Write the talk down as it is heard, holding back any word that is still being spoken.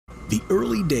The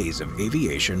early days of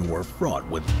aviation were fraught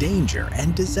with danger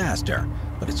and disaster,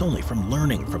 but it's only from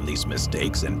learning from these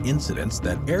mistakes and incidents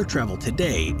that air travel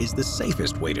today is the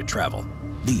safest way to travel.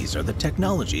 These are the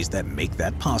technologies that make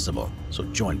that possible. So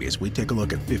join me as we take a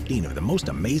look at 15 of the most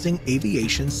amazing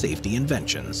aviation safety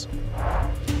inventions.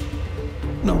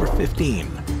 Number 15.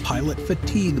 Pilot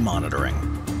fatigue monitoring.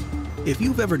 If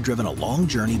you've ever driven a long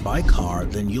journey by car,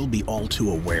 then you'll be all too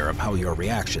aware of how your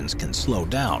reactions can slow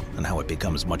down and how it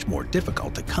becomes much more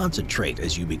difficult to concentrate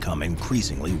as you become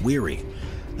increasingly weary.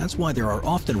 That's why there are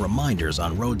often reminders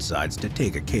on roadsides to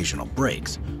take occasional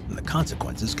breaks, and the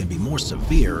consequences can be more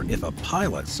severe if a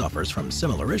pilot suffers from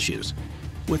similar issues.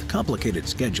 With complicated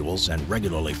schedules and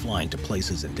regularly flying to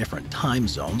places in different time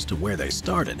zones to where they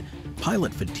started,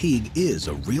 pilot fatigue is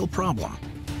a real problem.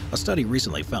 A study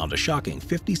recently found a shocking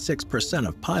 56%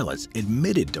 of pilots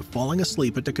admitted to falling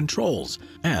asleep at the controls,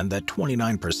 and that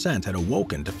 29% had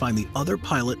awoken to find the other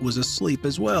pilot was asleep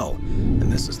as well. And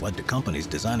this has led to companies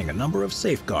designing a number of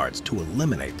safeguards to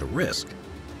eliminate the risk.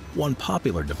 One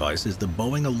popular device is the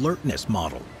Boeing Alertness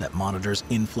model that monitors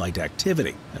in-flight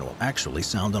activity and will actually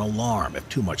sound an alarm if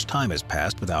too much time has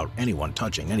passed without anyone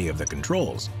touching any of the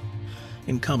controls.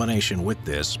 In combination with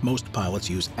this, most pilots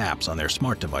use apps on their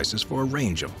smart devices for a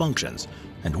range of functions,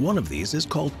 and one of these is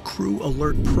called Crew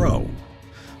Alert Pro.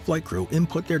 Flight crew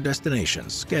input their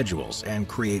destinations, schedules, and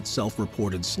create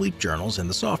self-reported sleep journals in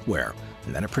the software,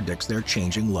 and then it predicts their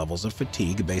changing levels of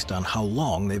fatigue based on how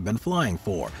long they've been flying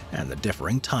for and the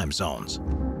differing time zones.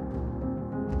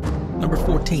 Number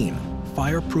 14.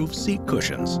 Fireproof seat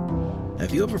cushions.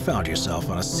 Have you ever found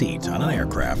yourself on a seat on an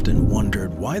aircraft and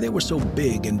wondered why they were so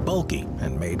big and bulky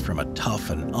and made from a tough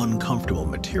and uncomfortable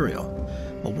material?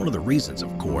 Well, one of the reasons,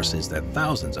 of course, is that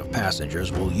thousands of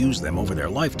passengers will use them over their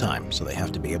lifetime, so they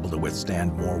have to be able to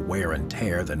withstand more wear and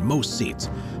tear than most seats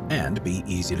and be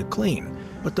easy to clean.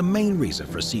 But the main reason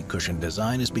for seat cushion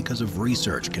design is because of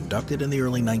research conducted in the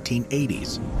early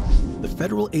 1980s. The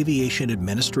Federal Aviation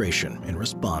Administration, in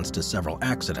response to several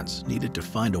accidents, needed to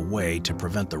find a way to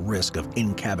prevent the risk of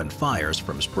in-cabin fires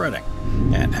from spreading.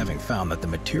 And having found that the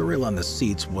material on the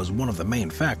seats was one of the main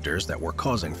factors that were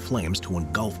causing flames to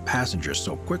engulf passengers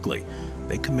so quickly,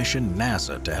 they commissioned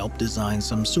NASA to help design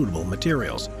some suitable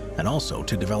materials, and also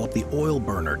to develop the oil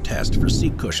burner test for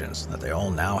seat cushions that they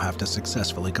all now have to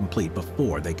successfully complete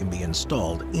before they can be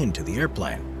installed into the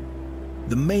airplane.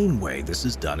 The main way this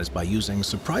is done is by using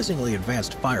surprisingly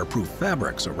advanced fireproof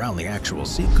fabrics around the actual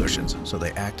seat cushions, so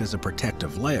they act as a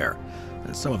protective layer,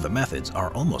 and some of the methods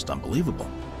are almost unbelievable.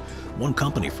 One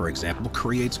company, for example,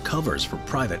 creates covers for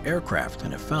private aircraft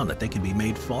and have found that they can be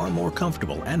made far more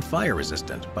comfortable and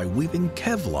fire-resistant by weaving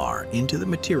Kevlar into the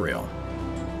material.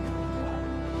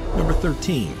 Number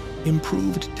 13.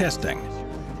 Improved testing.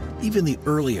 Even the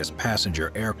earliest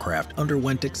passenger aircraft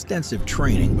underwent extensive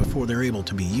training before they're able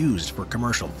to be used for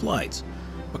commercial flights.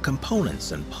 But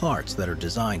components and parts that are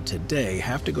designed today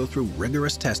have to go through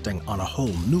rigorous testing on a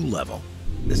whole new level.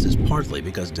 This is partly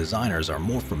because designers are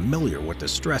more familiar with the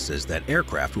stresses that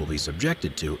aircraft will be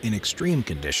subjected to in extreme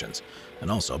conditions, and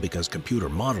also because computer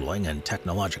modeling and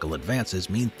technological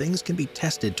advances mean things can be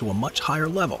tested to a much higher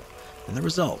level, and the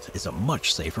result is a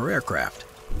much safer aircraft.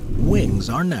 Wings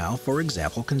are now, for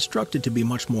example, constructed to be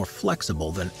much more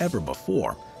flexible than ever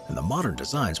before, and the modern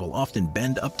designs will often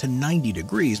bend up to 90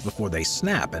 degrees before they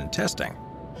snap in testing.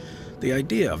 The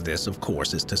idea of this, of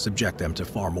course, is to subject them to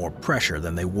far more pressure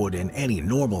than they would in any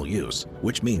normal use,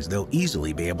 which means they'll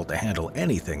easily be able to handle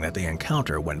anything that they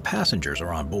encounter when passengers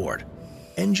are on board.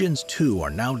 Engines, too, are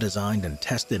now designed and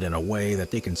tested in a way that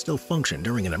they can still function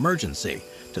during an emergency,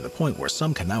 to the point where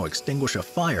some can now extinguish a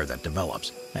fire that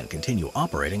develops and continue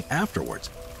operating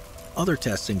afterwards. Other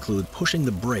tests include pushing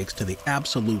the brakes to the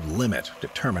absolute limit,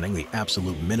 determining the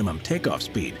absolute minimum takeoff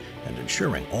speed, and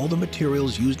ensuring all the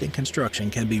materials used in construction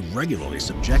can be regularly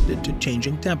subjected to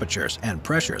changing temperatures and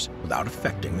pressures without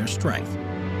affecting their strength.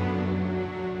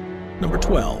 Number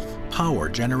 12. Power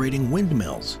generating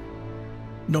windmills.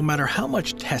 No matter how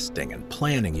much testing and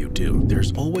planning you do,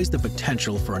 there's always the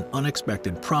potential for an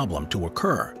unexpected problem to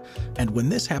occur. And when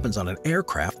this happens on an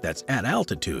aircraft that's at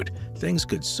altitude, things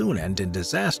could soon end in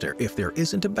disaster if there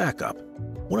isn't a backup.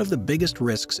 One of the biggest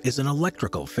risks is an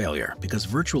electrical failure, because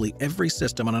virtually every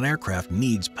system on an aircraft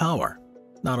needs power.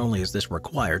 Not only is this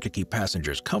required to keep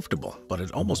passengers comfortable, but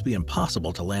it'd almost be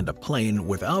impossible to land a plane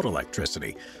without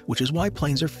electricity, which is why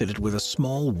planes are fitted with a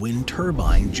small wind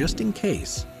turbine just in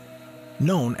case.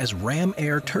 Known as ram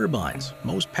air turbines,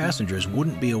 most passengers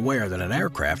wouldn't be aware that an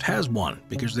aircraft has one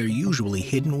because they're usually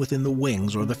hidden within the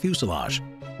wings or the fuselage.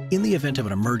 In the event of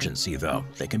an emergency, though,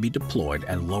 they can be deployed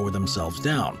and lower themselves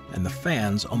down, and the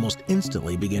fans almost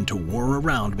instantly begin to whir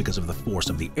around because of the force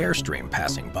of the airstream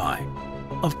passing by.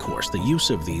 Of course, the use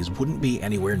of these wouldn't be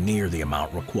anywhere near the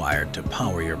amount required to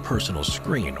power your personal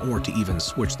screen or to even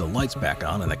switch the lights back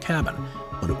on in the cabin,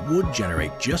 but it would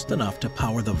generate just enough to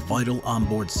power the vital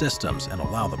onboard systems and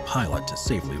allow the pilot to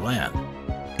safely land.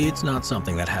 It's not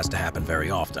something that has to happen very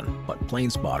often, but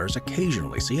plane spotters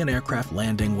occasionally see an aircraft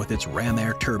landing with its ram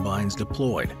air turbines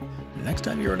deployed. Next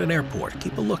time you're at an airport,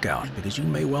 keep a lookout because you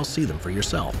may well see them for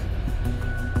yourself.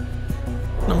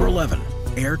 Number 11.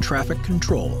 Air traffic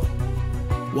control.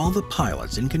 While the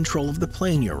pilots in control of the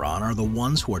plane you're on are the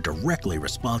ones who are directly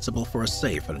responsible for a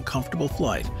safe and comfortable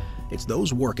flight, it's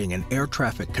those working in air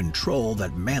traffic control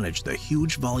that manage the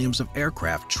huge volumes of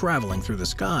aircraft traveling through the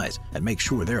skies and make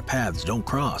sure their paths don't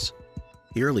cross.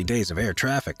 The early days of air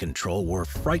traffic control were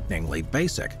frighteningly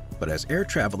basic, but as air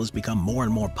travel has become more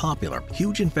and more popular,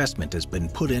 huge investment has been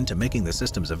put into making the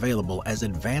systems available as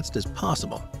advanced as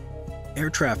possible. Air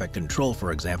traffic control,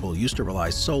 for example, used to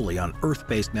rely solely on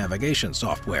Earth-based navigation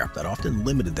software that often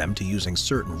limited them to using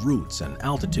certain routes and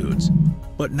altitudes.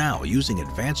 But now, using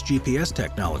advanced GPS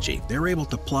technology, they're able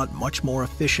to plot much more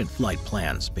efficient flight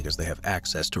plans because they have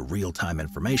access to real-time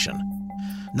information.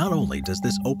 Not only does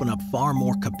this open up far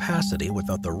more capacity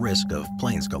without the risk of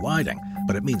planes colliding,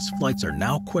 but it means flights are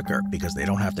now quicker because they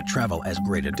don't have to travel as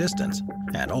great a distance,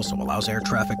 and also allows air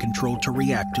traffic control to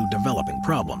react to developing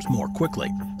problems more quickly,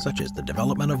 such as the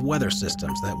development of weather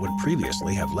systems that would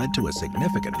previously have led to a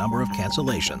significant number of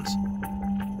cancellations.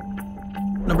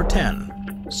 Number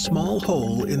 10. Small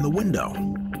hole in the window.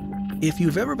 If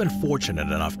you've ever been fortunate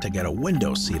enough to get a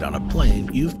window seat on a plane,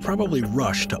 you've probably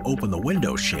rushed to open the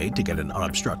window shade to get an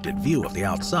unobstructed view of the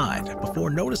outside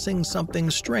before noticing something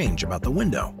strange about the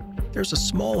window. There's a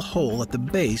small hole at the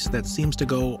base that seems to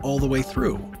go all the way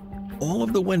through. All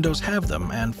of the windows have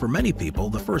them, and for many people,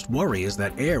 the first worry is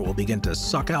that air will begin to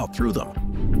suck out through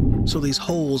them. So these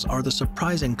holes are the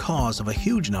surprising cause of a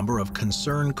huge number of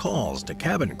concerned calls to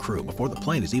cabin crew before the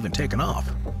plane is even taken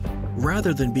off.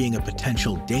 Rather than being a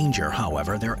potential danger,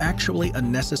 however, they're actually a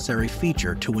necessary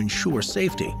feature to ensure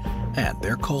safety, and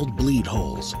they're called bleed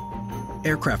holes.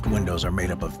 Aircraft windows are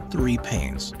made up of 3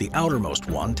 panes. The outermost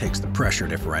one takes the pressure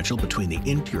differential between the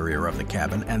interior of the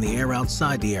cabin and the air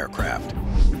outside the aircraft.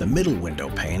 The middle window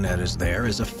pane that is there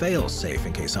is a fail-safe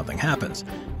in case something happens,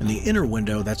 and the inner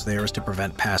window that's there is to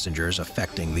prevent passengers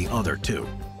affecting the other 2.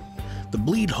 The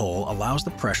bleed hole allows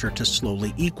the pressure to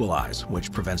slowly equalize,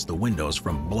 which prevents the windows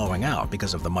from blowing out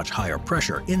because of the much higher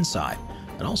pressure inside,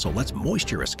 and also lets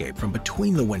moisture escape from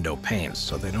between the window panes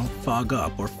so they don't fog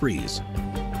up or freeze.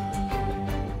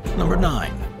 Number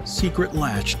 9. Secret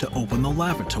latch to open the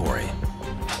lavatory.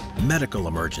 Medical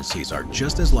emergencies are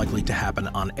just as likely to happen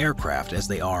on aircraft as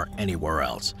they are anywhere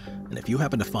else, and if you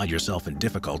happen to find yourself in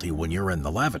difficulty when you're in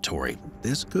the lavatory,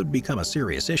 this could become a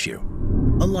serious issue.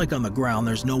 Unlike on the ground,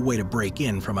 there's no way to break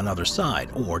in from another side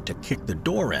or to kick the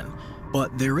door in,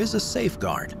 but there is a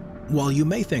safeguard. While you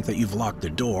may think that you've locked the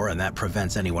door and that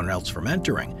prevents anyone else from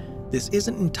entering, this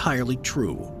isn't entirely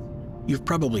true. You've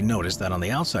probably noticed that on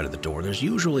the outside of the door there's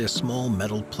usually a small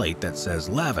metal plate that says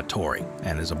lavatory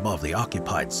and is above the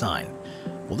occupied sign.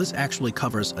 Well, this actually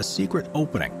covers a secret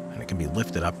opening, and it can be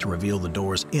lifted up to reveal the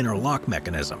door's inner lock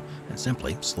mechanism and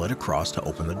simply slid across to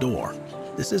open the door.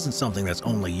 This isn't something that's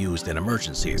only used in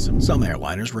emergencies. Some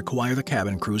airliners require the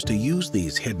cabin crews to use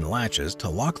these hidden latches to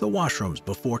lock the washrooms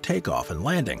before takeoff and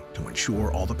landing to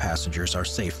ensure all the passengers are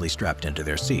safely strapped into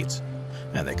their seats.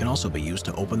 And they can also be used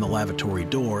to open the lavatory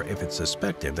door if it's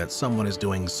suspected that someone is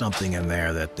doing something in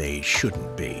there that they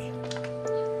shouldn't be.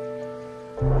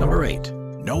 Number 8.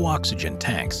 No oxygen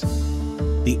tanks.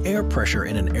 The air pressure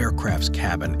in an aircraft's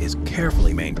cabin is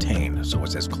carefully maintained so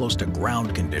it's as close to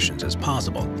ground conditions as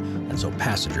possible, and so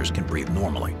passengers can breathe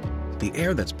normally. The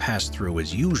air that's passed through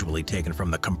is usually taken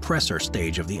from the compressor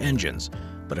stage of the engines,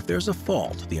 but if there's a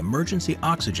fault, the emergency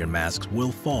oxygen masks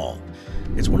will fall.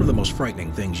 It's one of the most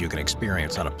frightening things you can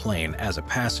experience on a plane as a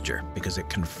passenger because it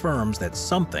confirms that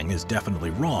something is definitely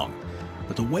wrong.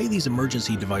 But the way these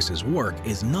emergency devices work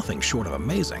is nothing short of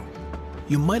amazing.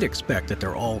 You might expect that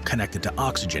they're all connected to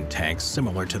oxygen tanks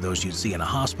similar to those you'd see in a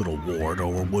hospital ward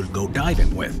or would go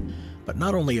diving with. But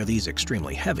not only are these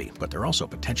extremely heavy, but they're also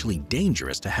potentially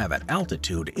dangerous to have at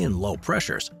altitude in low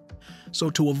pressures. So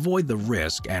to avoid the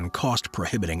risk and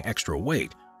cost-prohibiting extra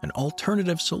weight, an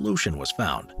alternative solution was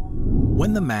found.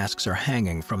 When the masks are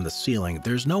hanging from the ceiling,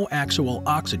 there's no actual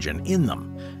oxygen in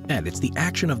them, and it's the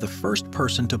action of the first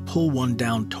person to pull one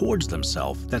down towards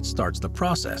themselves that starts the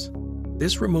process.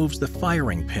 This removes the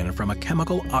firing pin from a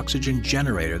chemical oxygen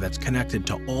generator that's connected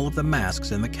to all of the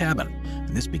masks in the cabin,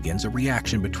 and this begins a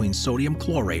reaction between sodium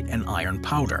chlorate and iron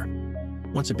powder.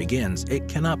 Once it begins, it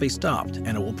cannot be stopped,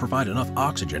 and it will provide enough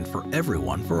oxygen for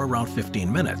everyone for around 15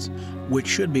 minutes, which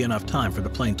should be enough time for the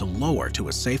plane to lower to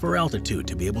a safer altitude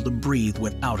to be able to breathe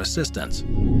without assistance.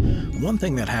 One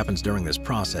thing that happens during this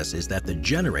process is that the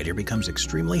generator becomes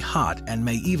extremely hot and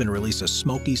may even release a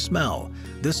smoky smell.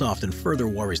 This often further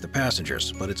worries the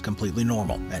passengers, but it's completely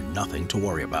normal and nothing to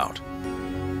worry about.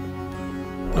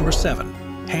 Number 7.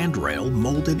 Handrail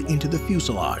molded into the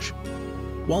fuselage.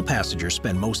 While passengers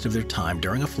spend most of their time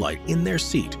during a flight in their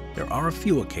seat, there are a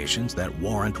few occasions that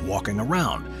warrant walking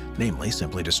around, namely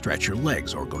simply to stretch your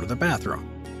legs or go to the bathroom.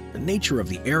 The nature of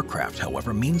the aircraft,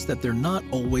 however, means that they're not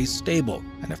always stable,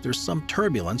 and if there's some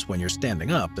turbulence when you're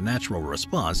standing up, the natural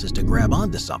response is to grab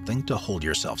onto something to hold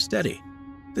yourself steady.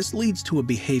 This leads to a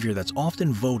behavior that's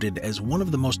often voted as one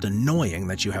of the most annoying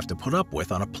that you have to put up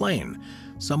with on a plane: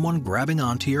 someone grabbing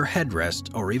onto your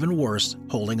headrest, or even worse,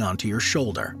 holding onto your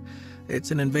shoulder.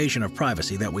 It's an invasion of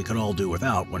privacy that we could all do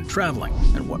without when traveling,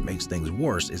 and what makes things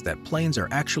worse is that planes are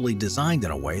actually designed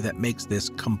in a way that makes this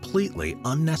completely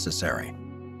unnecessary.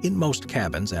 In most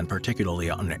cabins, and particularly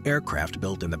on aircraft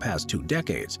built in the past 2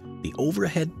 decades, the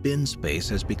overhead bin space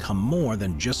has become more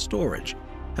than just storage.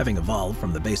 Having evolved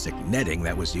from the basic netting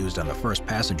that was used on the first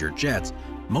passenger jets,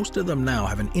 most of them now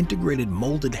have an integrated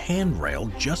molded handrail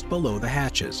just below the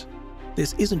hatches.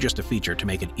 This isn't just a feature to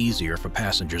make it easier for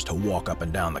passengers to walk up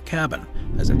and down the cabin,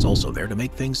 as it's also there to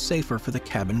make things safer for the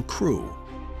cabin crew.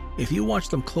 If you watch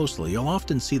them closely, you'll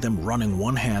often see them running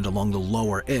one hand along the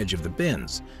lower edge of the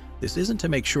bins. This isn't to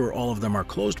make sure all of them are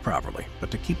closed properly,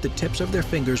 but to keep the tips of their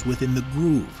fingers within the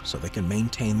groove so they can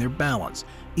maintain their balance,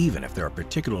 even if there are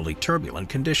particularly turbulent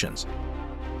conditions.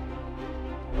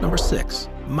 Number 6.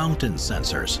 Mountain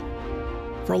sensors.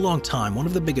 For a long time, one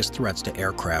of the biggest threats to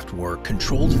aircraft were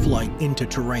controlled flight into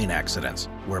terrain accidents,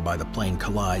 whereby the plane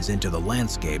collides into the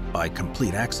landscape by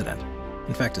complete accident.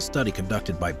 In fact, a study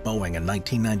conducted by Boeing in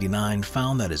 1999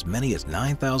 found that as many as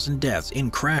 9,000 deaths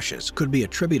in crashes could be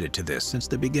attributed to this since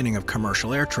the beginning of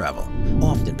commercial air travel,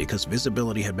 often because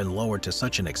visibility had been lowered to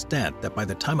such an extent that by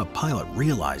the time a pilot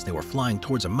realized they were flying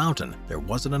towards a mountain, there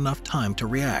wasn't enough time to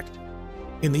react.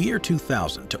 In the year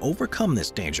 2000, to overcome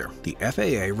this danger, the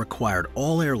FAA required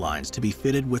all airlines to be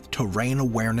fitted with terrain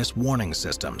awareness warning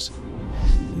systems.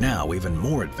 Now, even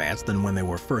more advanced than when they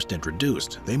were first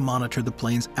introduced, they monitor the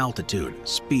plane's altitude,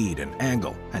 speed, and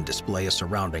angle, and display a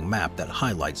surrounding map that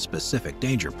highlights specific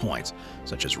danger points,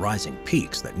 such as rising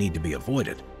peaks that need to be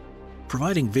avoided.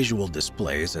 Providing visual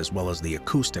displays as well as the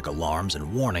acoustic alarms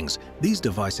and warnings, these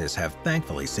devices have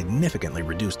thankfully significantly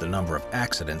reduced the number of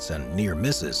accidents and near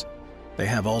misses. They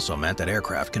have also meant that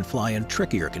aircraft can fly in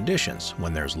trickier conditions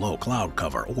when there's low cloud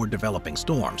cover or developing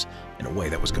storms, in a way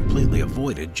that was completely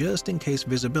avoided just in case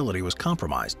visibility was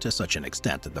compromised to such an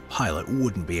extent that the pilot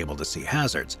wouldn't be able to see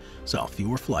hazards, so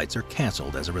fewer flights are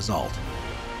canceled as a result.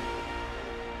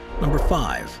 Number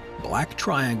 5. Black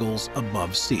triangles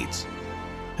above seats.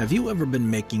 Have you ever been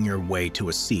making your way to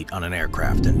a seat on an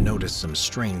aircraft and noticed some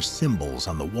strange symbols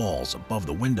on the walls above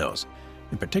the windows?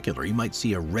 In particular, you might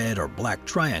see a red or black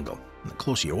triangle. And the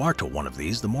closer you are to one of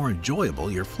these, the more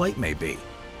enjoyable your flight may be.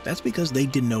 That's because they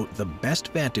denote the best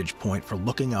vantage point for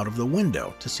looking out of the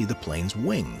window to see the plane's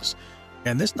wings.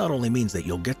 And this not only means that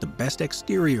you'll get the best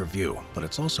exterior view, but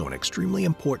it's also an extremely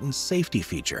important safety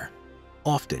feature.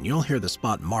 Often you'll hear the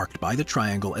spot marked by the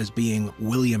triangle as being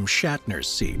William Shatner's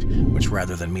seat, which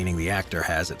rather than meaning the actor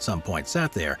has at some point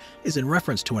sat there, is in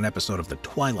reference to an episode of The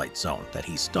Twilight Zone that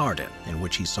he starred in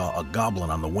which he saw a goblin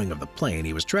on the wing of the plane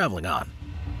he was traveling on.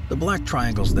 The black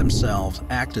triangles themselves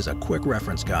act as a quick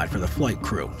reference guide for the flight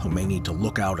crew who may need to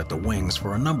look out at the wings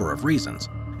for a number of reasons.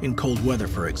 In cold weather,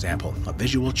 for example, a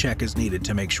visual check is needed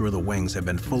to make sure the wings have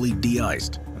been fully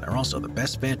de-iced, and they're also the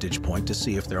best vantage point to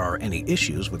see if there are any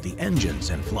issues with the engines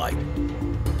in flight.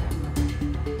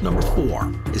 Number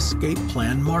 4. Escape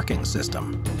Plan Marking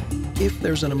System. If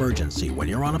there's an emergency when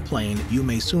you're on a plane, you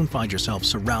may soon find yourself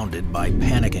surrounded by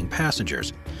panicking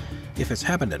passengers. If it's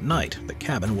happened at night, the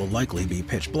cabin will likely be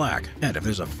pitch black, and if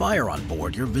there's a fire on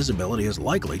board, your visibility is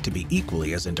likely to be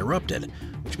equally as interrupted,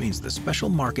 which means the special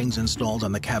markings installed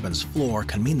on the cabin's floor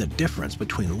can mean the difference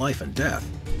between life and death.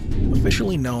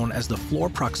 Officially known as the Floor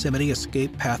Proximity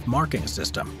Escape Path Marking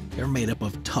System, they're made up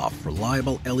of tough,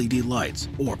 reliable LED lights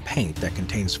or paint that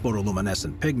contains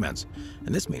photoluminescent pigments,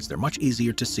 and this means they're much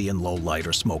easier to see in low light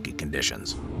or smoky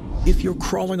conditions. If you're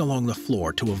crawling along the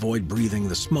floor to avoid breathing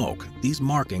the smoke, these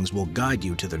markings will guide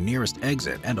you to the nearest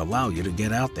exit and allow you to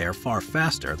get out there far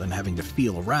faster than having to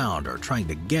feel around or trying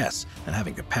to guess and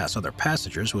having to pass other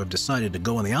passengers who have decided to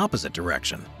go in the opposite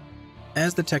direction.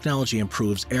 As the technology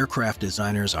improves, aircraft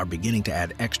designers are beginning to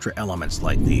add extra elements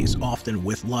like these, often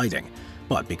with lighting.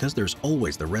 But because there's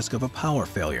always the risk of a power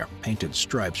failure, painted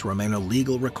stripes remain a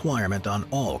legal requirement on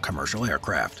all commercial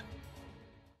aircraft.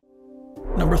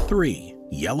 Number 3.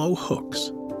 Yellow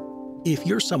hooks. If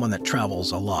you're someone that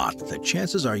travels a lot, the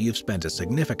chances are you've spent a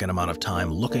significant amount of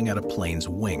time looking at a plane's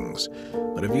wings.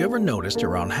 But have you ever noticed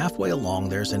around halfway along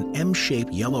there's an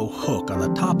M-shaped yellow hook on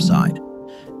the top side?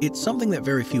 It's something that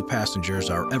very few passengers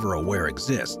are ever aware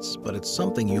exists, but it's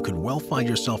something you could well find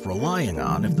yourself relying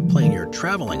on if the plane you're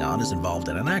traveling on is involved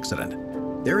in an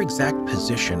accident. Their exact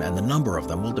position and the number of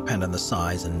them will depend on the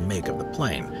size and make of the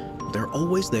plane, but they're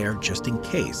always there just in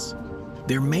case.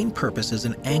 Their main purpose is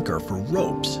an anchor for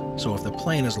ropes, so if the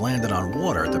plane is landed on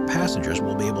water, the passengers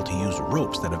will be able to use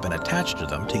ropes that have been attached to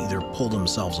them to either pull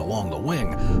themselves along the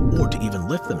wing or to even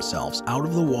lift themselves out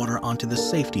of the water onto the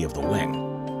safety of the wing.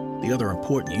 The other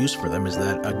important use for them is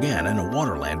that, again, in a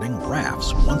water landing,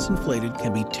 rafts, once inflated,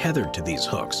 can be tethered to these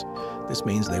hooks. This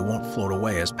means they won't float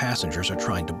away as passengers are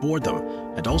trying to board them,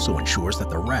 and also ensures that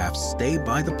the rafts stay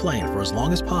by the plane for as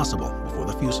long as possible before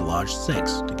the fuselage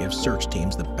sinks to give search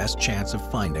teams the best chance of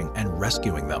finding and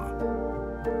rescuing them.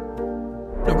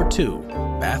 Number 2.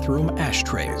 Bathroom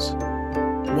ashtrays.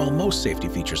 While most safety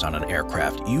features on an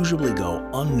aircraft usually go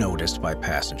unnoticed by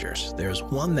passengers, there's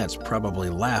one that's probably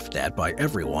laughed at by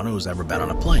everyone who's ever been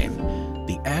on a plane: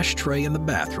 the ashtray in the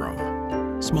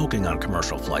bathroom. Smoking on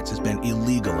commercial flights has been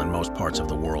illegal in most parts of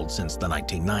the world since the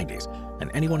 1990s, and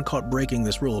anyone caught breaking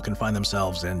this rule can find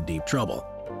themselves in deep trouble,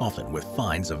 often with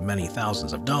fines of many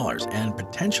thousands of dollars and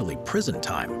potentially prison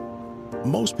time.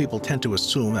 Most people tend to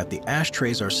assume that the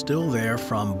ashtrays are still there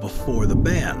from before the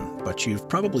ban, but you've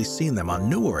probably seen them on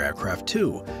newer aircraft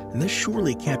too, and this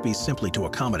surely can't be simply to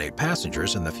accommodate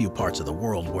passengers in the few parts of the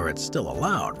world where it's still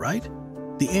allowed, right?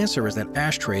 The answer is that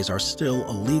ashtrays are still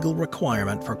a legal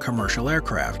requirement for commercial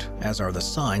aircraft, as are the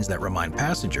signs that remind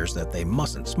passengers that they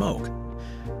mustn't smoke.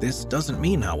 This doesn't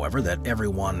mean, however, that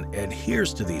everyone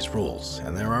adheres to these rules,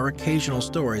 and there are occasional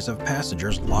stories of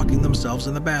passengers locking themselves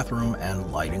in the bathroom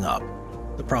and lighting up.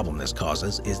 The problem this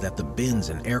causes is that the bins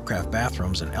in aircraft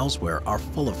bathrooms and elsewhere are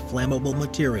full of flammable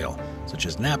material, such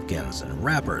as napkins and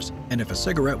wrappers, and if a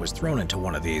cigarette was thrown into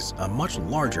one of these, a much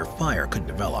larger fire could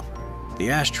develop.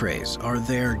 The ashtrays are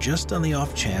there just on the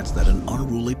off chance that an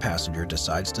unruly passenger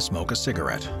decides to smoke a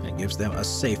cigarette, and gives them a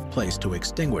safe place to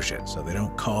extinguish it so they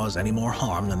don't cause any more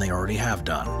harm than they already have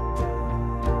done.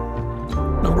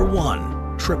 Number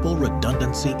 1. Triple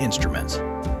redundancy instruments.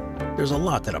 There's a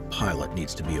lot that a pilot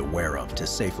needs to be aware of to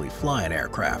safely fly an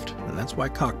aircraft, and that's why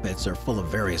cockpits are full of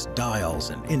various dials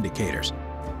and indicators.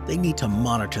 They need to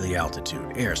monitor the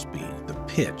altitude, airspeed, the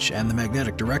pitch, and the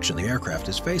magnetic direction the aircraft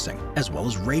is facing, as well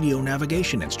as radio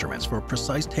navigation instruments for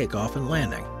precise takeoff and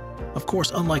landing. Of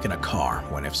course, unlike in a car,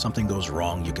 when if something goes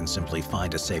wrong, you can simply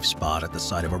find a safe spot at the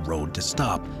side of a road to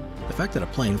stop. The fact that a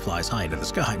plane flies high into the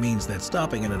sky means that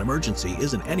stopping in an emergency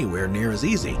isn't anywhere near as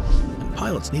easy, and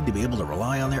pilots need to be able to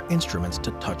rely on their instruments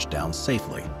to touch down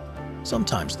safely.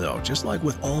 Sometimes, though, just like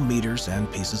with all meters and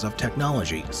pieces of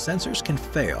technology, sensors can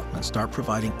fail and start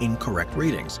providing incorrect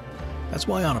readings. That's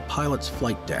why on a pilot's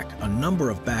flight deck, a number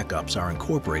of backups are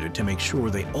incorporated to make sure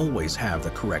they always have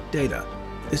the correct data.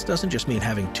 This doesn't just mean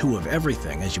having 2 of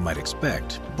everything, as you might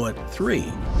expect, but 3,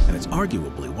 and it's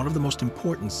arguably one of the most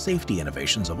important safety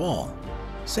innovations of all.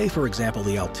 Say, for example,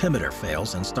 the altimeter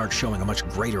fails and starts showing a much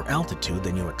greater altitude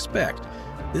than you expect.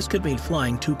 This could mean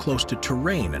flying too close to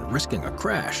terrain and risking a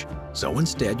crash. So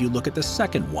instead, you look at the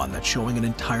second one that's showing an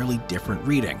entirely different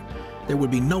reading. There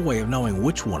would be no way of knowing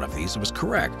which one of these was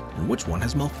correct and which one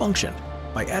has malfunctioned.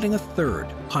 By adding a third,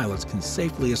 pilots can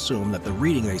safely assume that the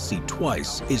reading they see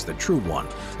twice is the true one,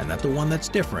 and that the one that's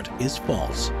different is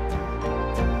false.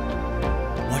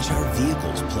 Watch our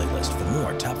Vehicles playlist for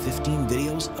more top 15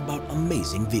 videos about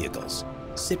amazing vehicles.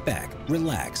 Sit back,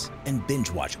 relax, and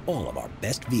binge watch all of our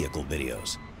best vehicle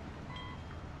videos.